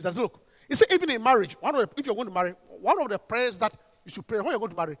amazed me. He says, look, he said even in marriage, if you're going to marry, one of the prayers that you should pray when you're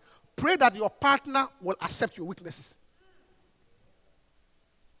going to marry, pray that your partner will accept your weaknesses.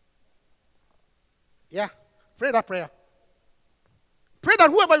 Yeah, pray that prayer. Pray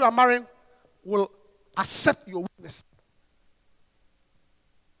that whoever you are marrying will accept your weakness.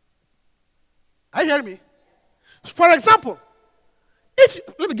 Are you hearing me? For example, if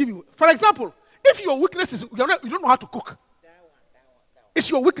your weakness is you don't know how to cook, it's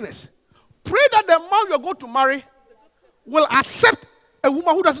your weakness. Pray that the man you're going to marry will accept a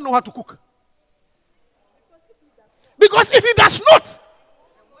woman who doesn't know how to cook. Because if he does not,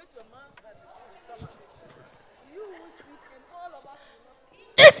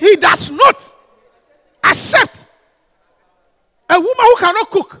 accept a woman who cannot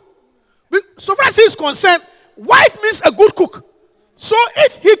cook, so far as he is concerned, wife means a good cook. So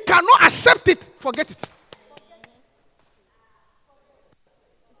if he cannot accept it, forget it.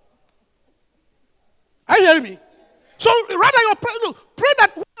 Are you hearing me? So rather you pray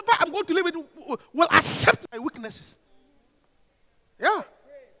that whoever I'm going to live with will accept my weaknesses. Yeah.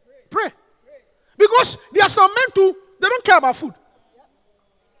 Pray. Because there are some men too, they don't care about food.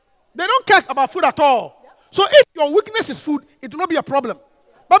 They don't care about food at all. So if your weakness is food, it will not be a problem.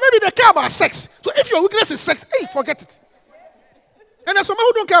 But maybe they care about sex. So if your weakness is sex, hey, forget it. And there's some men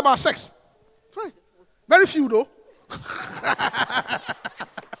who don't care about sex. Fine. Very few though.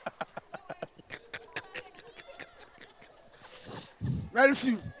 Very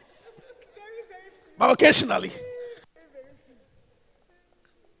few. But occasionally.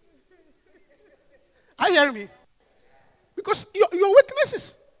 Are you hearing me? Because your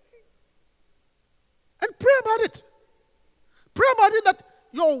weaknesses. And pray about it. Pray about it that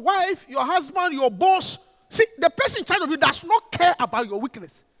your wife, your husband, your boss, see, the person in charge of you does not care about your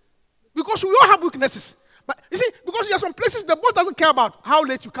weakness. Because we all have weaknesses. But you see, because there are some places the boss doesn't care about how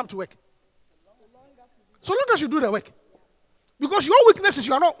late you come to work. So long as you do the work. Because your weaknesses,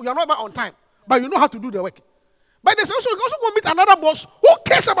 you are not on time. But you know how to do the work. But there's also, you can also go meet another boss who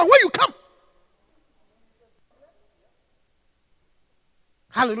cares about where you come.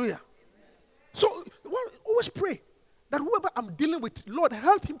 Hallelujah. So always pray that whoever I'm dealing with, Lord,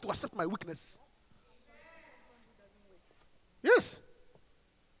 help him to accept my weaknesses. Yes.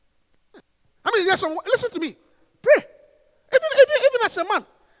 I mean, listen to me. Pray. Even as a man.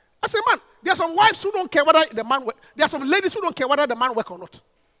 There are some wives who don't care whether the man work. There are some ladies who don't care whether the man work or not.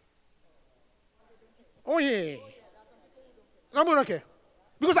 Oh, yeah. Somebody don't care.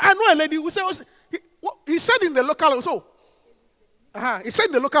 Because I know a lady who said, he said in the local language, he said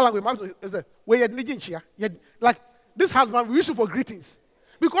in the local language, like this husband, we use it for greetings.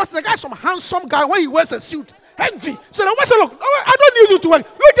 Because the guy's some handsome guy when he wears a suit. Heavy. So the one said, look, I don't need you to work.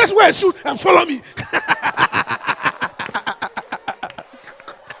 You just wear a suit and follow me.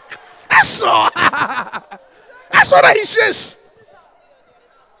 That's all. That's all that he says.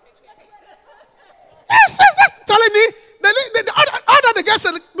 Yes, that's telling me. The guy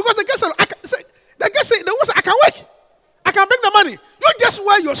said, because the guy said, I can work. I can bring the money. You just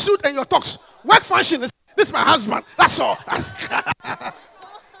wear your suit and your tux. Work function. This is my husband. That's all.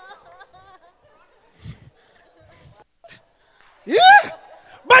 Yeah.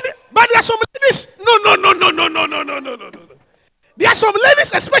 But there are some ladies. No. There are some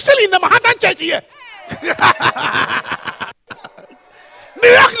ladies, especially in the Manhattan church here. New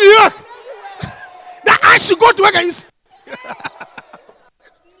York. That I should go to work and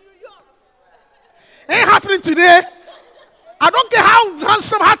ain't happening today. I don't care how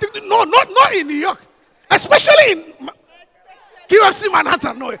handsome, no, not in New York. Especially in QFC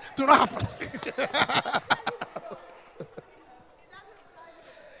Manhattan. No, it will not happen.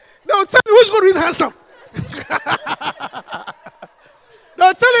 They'll tell you who's going to be handsome.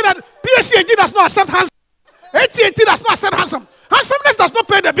 They'll tell you that PSC&G does not accept handsome. AT&T does not accept handsome. Handsomeness does not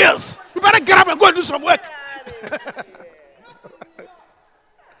pay the bills. You better get up and go and do some work.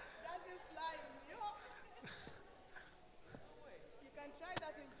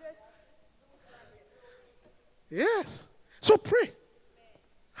 Yes. So pray.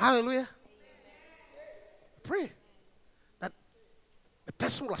 Hallelujah. Pray that the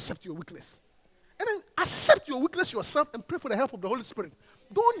person will accept your weakness. And then accept your weakness yourself and pray for the help of the Holy Spirit.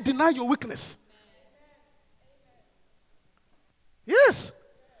 Don't deny your weakness. Yes.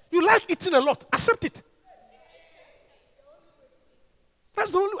 You like eating a lot. Accept it.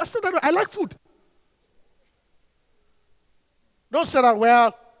 That's the only. I said that I like food. Don't say that,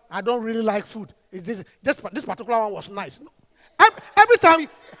 well, I don't really like food. This particular one was nice. No. Every time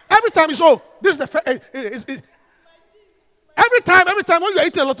it's this is the every time when you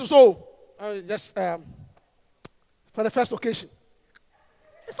eat a lot, so just for the first occasion.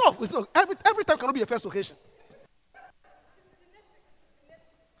 It's not every time cannot be a first occasion.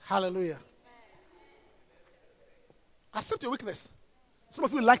 Hallelujah. Accept your weakness. Some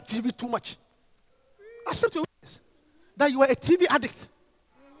of you like TV too much. Accept your weakness. That you are a TV addict.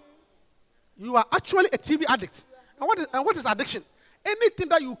 You are actually a TV addict. And what is addiction? Anything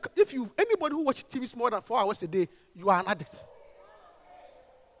that anybody who watches TV more than 4 hours a day, you are an addict.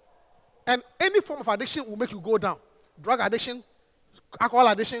 And any form of addiction will make you go down. Drug addiction, alcohol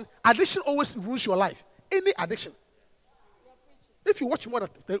addiction. Addiction always ruins your life. Any addiction. If you watch more than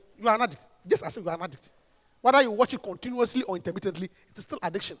you are an addict. Just as if you are an addict. Whether you watch it continuously or intermittently, it is still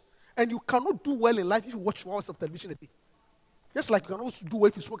addiction. And you cannot do well in life if you watch 4 hours of television a day. Just like you cannot do well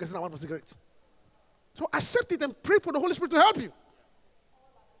if you smoke a cigarette. So accept it and pray for the Holy Spirit to help you.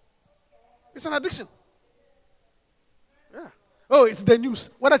 It's an addiction. Yeah. Oh, it's the news.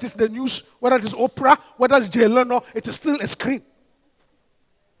 Whether it is the news, whether it is Oprah, whether it's Jay Leno, it is still a screen.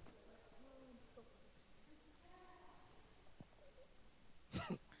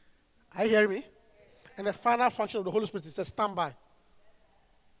 Are you hearing me? And the final function of the Holy Spirit is to stand by.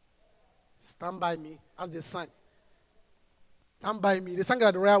 Stand by me, as they sang. Stand by me. They sang it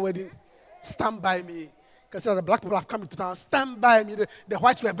at the royal wedding. Stand by me. Because the black people have come into town. Stand by me. The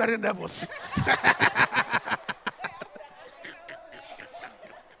whites were very nervous.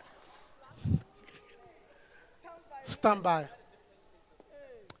 Stand by.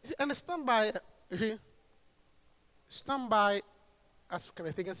 And stand by, stand by, as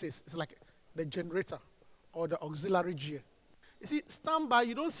Kenneth Hagin says, it's like the generator or the auxiliary gear. You see, stand by,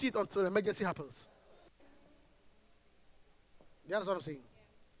 you don't see it until an emergency happens. You understand what I'm saying?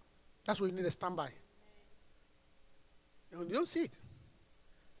 That's why you need a standby. You don't see it.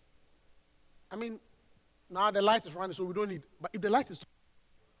 I mean, now the light is running, so we don't need. But if the light is,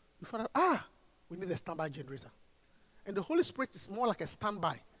 we find out, we need a standby generator. And the Holy Spirit is more like a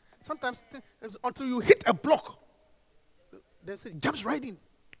standby. Sometimes until you hit a block, then it jumps right in.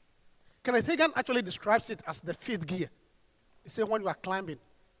 Kenneth Hagin actually describes it as the fifth gear. He said when you are climbing,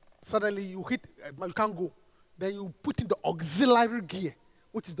 suddenly you hit, you can't go. Then you put in the auxiliary gear,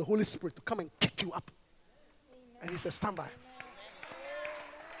 which is the Holy Spirit, to come and kick you up. Amen. And he says, stand by.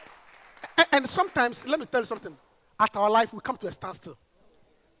 And sometimes, let me tell you something. At our life, we come to a standstill.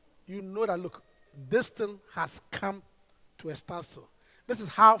 You know that, look, this thing has come to a standstill. This is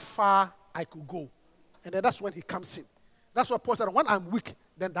how far I could go. And then that's when he comes in. That's what Paul said, when I'm weak,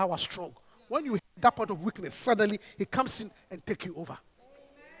 then thou art strong. When you hit that point of weakness, suddenly he comes in and takes you over. Amen.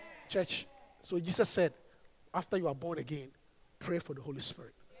 Church, so Jesus said, after you are born again, pray for the Holy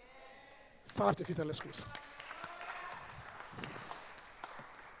Spirit. Stand up to your feet and let's close.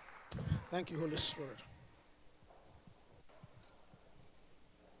 Thank you, Holy Spirit.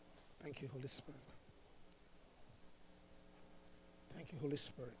 Thank you, Holy Spirit. Thank you, Holy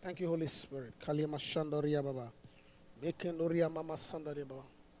Spirit. Thank you, Holy Spirit. Kalima Shandoria Baba. Mekendoria Mama Sandaria Baba.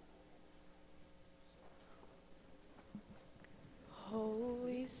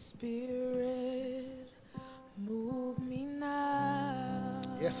 Holy Spirit, move me now.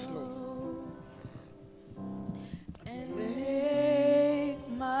 Yes, Lord. And make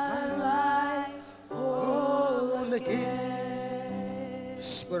my life whole again.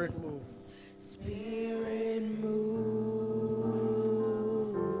 Spirit move. Spirit move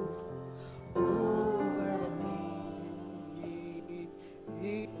over me.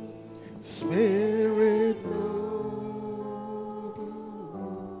 Spirit move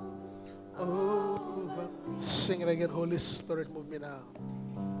over. Sing it again. Holy Spirit move me now.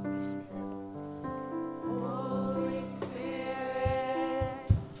 Holy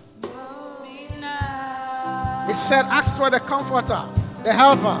Spirit, move me now. He said, ask for the comforter, the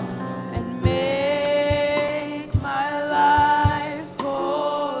helper. And make my life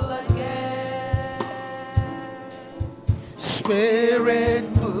whole again. Spirit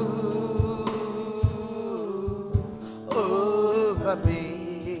move over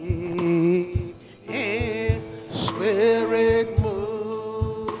me. Spirit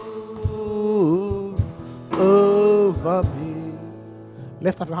move over me.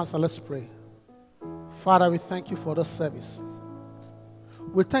 Lift up your hands and let's pray. Father, we thank you for this service.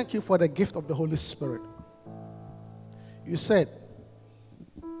 We thank you for the gift of the Holy Spirit. You said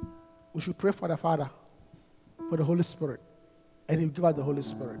we should pray for the Father, for the Holy Spirit, and He will give us the Holy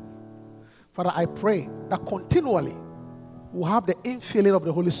Spirit. Father, I pray that continually we'll have the infilling of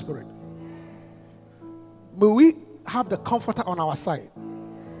the Holy Spirit. May we have the comforter on our side,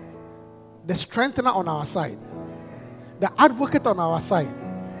 the strengthener on our side, the advocate on our side,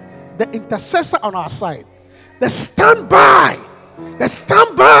 the intercessor on our side, the standby, the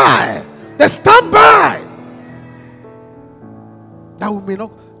standby, the standby. That we may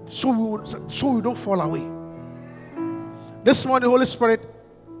not, so we don't fall away. This morning, Holy Spirit,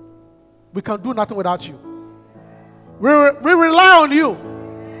 we can do nothing without you. We rely on you.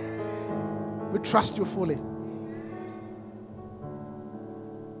 We trust you fully.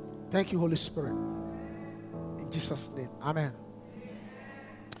 Thank you, Holy Spirit. In Jesus' name, amen.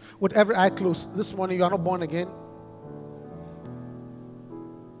 With every eye closed, this morning you are not born again.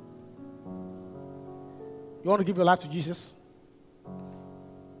 You want to give your life to Jesus?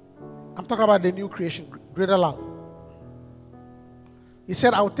 I'm talking about the new creation, greater love. He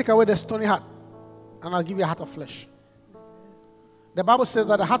said, I will take away the stony heart and I'll give you a heart of flesh. The Bible says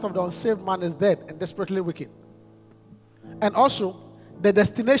that the heart of the unsaved man is dead and desperately wicked. And also, the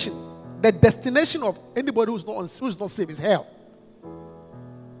destination of anybody who's not saved is hell.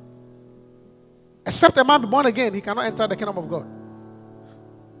 Except a man be born again, he cannot enter the kingdom of God.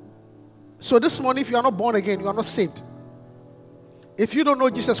 So this morning, if you are not born again, you are not saved. If you don't know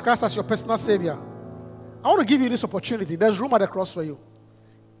Jesus Christ as your personal Savior, I want to give you this opportunity. There's room at the cross for you.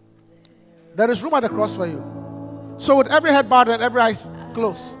 There is room at the cross for you. So with every head bowed and every eye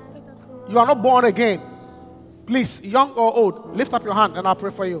closed, you are not born again. Please, young or old, lift up your hand and I'll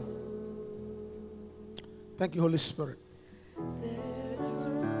pray for you. Thank you, Holy Spirit.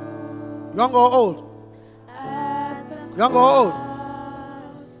 Young or old? Young or old?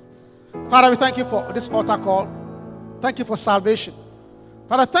 Father, we thank you for this altar call. Thank you for salvation.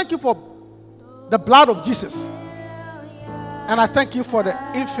 Father, thank you for the blood of Jesus. And I thank you for the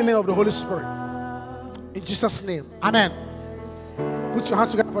infilling of the Holy Spirit. In Jesus' name. Amen. Put your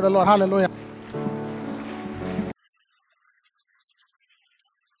hands together for the Lord. Hallelujah.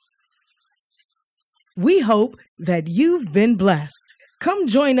 We hope that you've been blessed. Come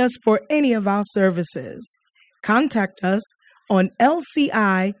join us for any of our services. Contact us on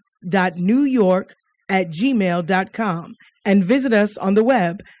lci.newyork@gmail.com and visit us on the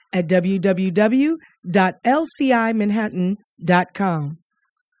web at www.lcimanhattan.com.